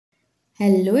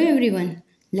Hello everyone,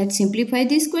 let's simplify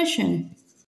this question.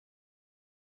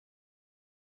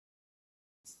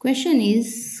 Question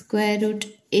is square root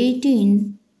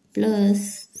 18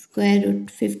 plus square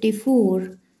root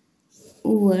 54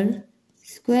 over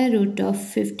square root of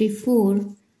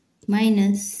 54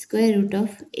 minus square root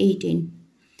of 18.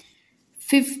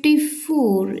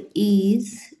 54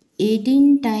 is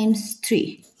 18 times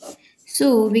 3.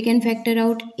 So we can factor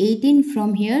out 18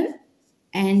 from here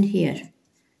and here.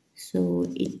 So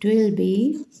it will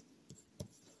be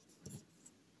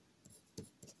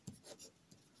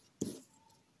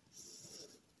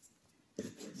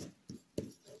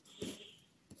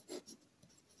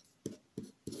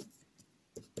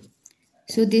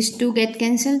so these two get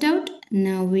cancelled out.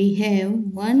 Now we have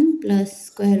 1 plus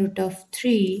square root of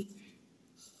 3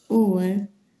 over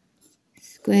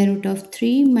square root of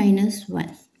 3 minus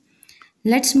 1.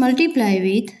 Let's multiply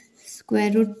with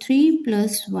square root 3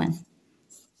 plus 1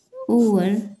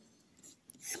 over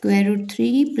square root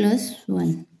 3 plus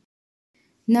 1.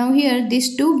 Now here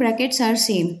these two brackets are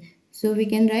same. So we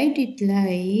can write it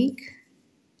like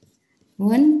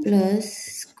 1 plus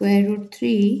square root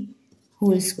 3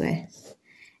 whole square.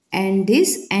 And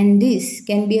this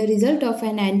can be a result of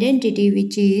an identity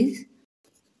which is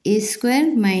a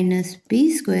square minus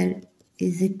b square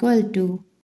is equal to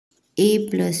a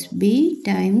plus b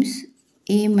times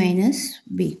a minus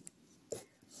b.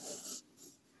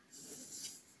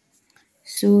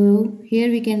 So here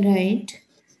we can write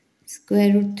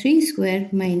square root 3 square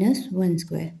minus 1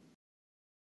 square.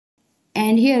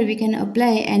 And here we can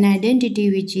apply an identity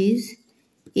which is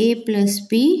a plus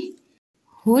b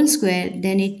whole square.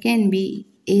 Then it can be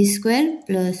a square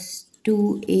plus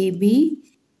 2ab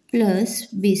plus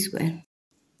b square.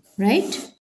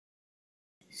 Right?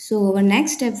 So our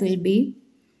next step will be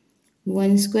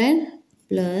 1 square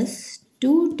plus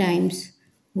 2 times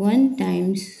 1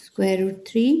 times square root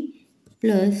 3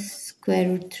 plus square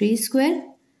root 3 square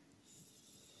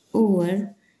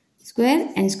over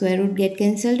square and square root get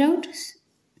cancelled out.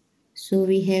 So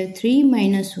we have 3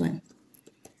 minus 1.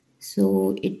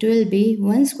 So it will be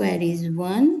 1 square is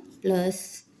 1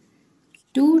 plus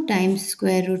 2 times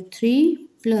square root 3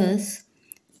 plus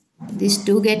these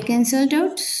 2 get cancelled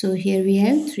out. So here we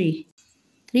have 3.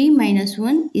 3 minus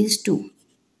 1 is 2.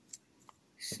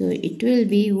 So it will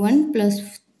be 1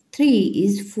 plus 3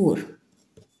 is 4.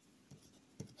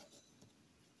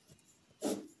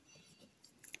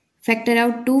 Factor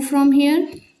out 2 from here.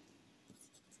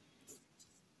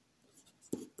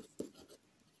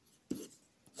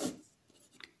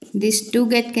 These 2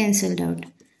 get cancelled out.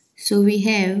 So we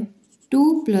have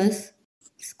 2 plus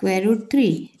square root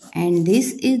 3 and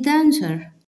this is the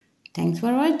answer. Thanks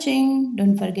for watching.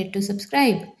 Don't forget to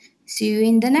subscribe. See you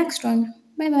in the next one.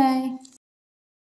 Bye bye.